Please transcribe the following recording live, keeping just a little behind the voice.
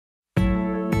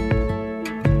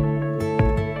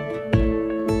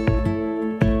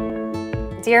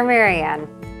Dear Maryann,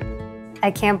 I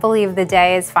can't believe the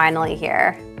day is finally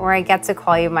here, where I get to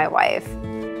call you my wife.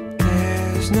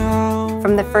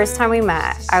 From the first time we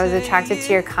met, I was attracted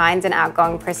to your kind and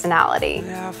outgoing personality.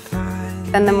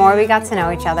 Then the more we got to know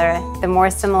each other, the more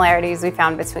similarities we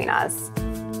found between us.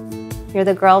 You're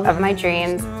the girl of my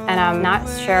dreams, and I'm not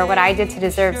sure what I did to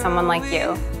deserve someone like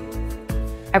you.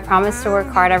 I promise to work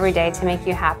hard every day to make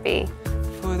you happy.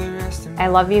 I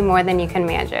love you more than you can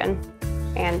imagine.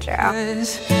 Andrew.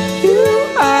 You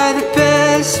are the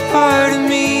best part of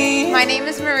me. My name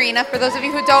is Marina. For those of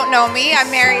you who don't know me, I'm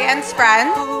Maryann's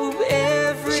friend.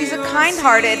 She's a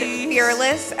kind-hearted,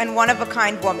 fearless, and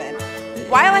one-of-a-kind woman.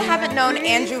 While I haven't known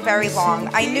Andrew very long,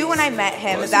 I knew when I met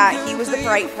him that he was the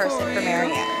right person for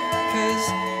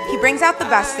Maryann. He brings out the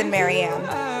best in Maryann,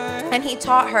 and he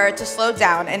taught her to slow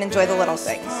down and enjoy the little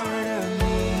things.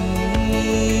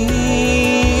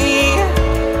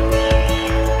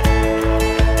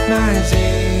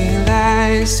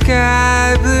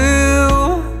 Sky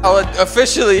blue. I would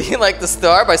officially like to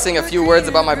start by saying a few words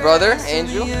about my brother,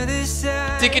 Andrew.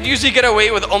 He could usually get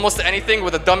away with almost anything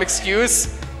with a dumb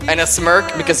excuse and a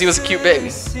smirk because he was a cute baby.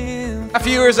 A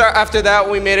few years after that,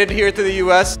 we made it here to the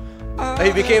US.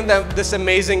 He became this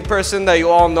amazing person that you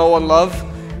all know and love.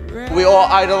 We all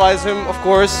idolize him, of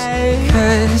course.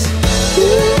 'Cause you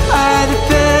are the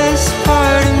best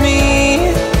part of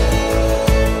me.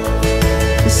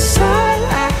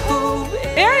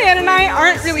 Maryann and I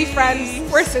aren't really friends,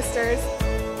 we're sisters.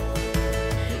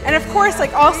 And of course,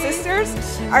 like all sisters,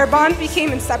 our bond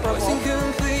became inseparable.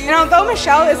 And although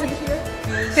Michelle isn't here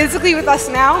physically with us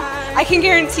now, I can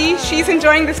guarantee she's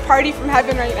enjoying this party from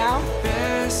heaven right now.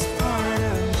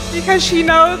 Because she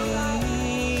knows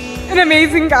an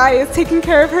amazing guy is taking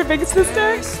care of her big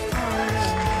sister.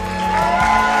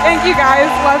 Thank you guys,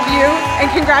 love you, and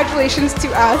congratulations to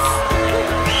us.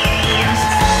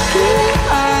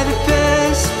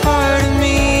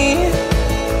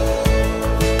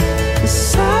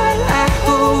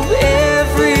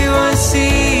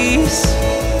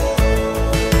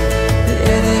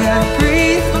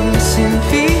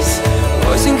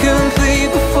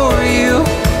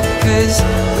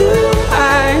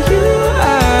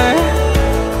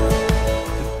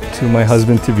 To my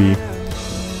husband-to-be,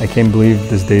 I can't believe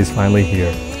this day is finally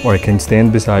here, where I can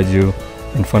stand beside you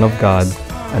in front of God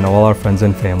and all our friends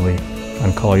and family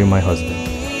and call you my husband,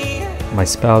 my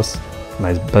spouse,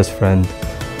 my best friend,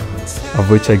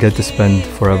 of which I get to spend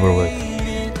forever with.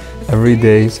 Every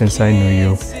day since I knew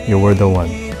you, you were the one.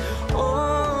 You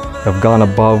have gone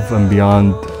above and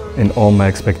beyond in all my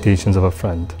expectations of a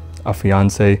friend, a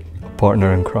fiancé, a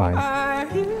partner in crime,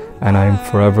 and I am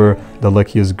forever the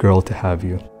luckiest girl to have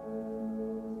you.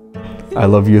 I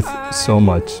love you so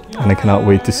much, and I cannot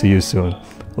wait to see you soon.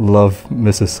 Love,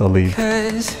 Mrs. Salib.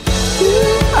 You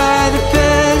are the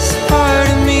best part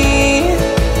of me.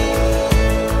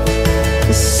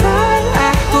 The sun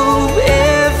I hope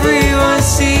everyone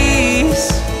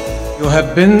sees. You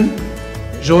have been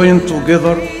joined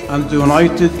together and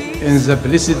united in the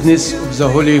blessedness of the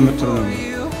Holy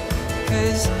Matrimony.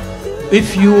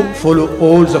 If you follow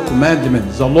all the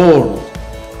commandments, the Lord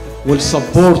will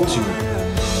support you.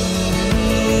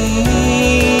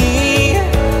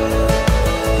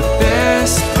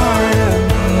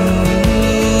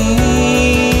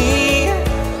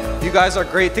 You guys are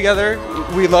great together.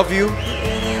 We love you.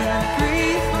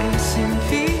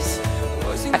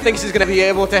 I think she's gonna be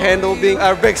able to handle being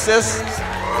our big sis.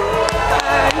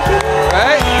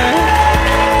 Right?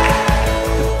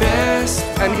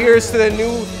 And here's to the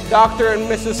new Dr. and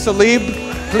Mrs. Salib.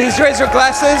 Please raise your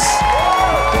glasses.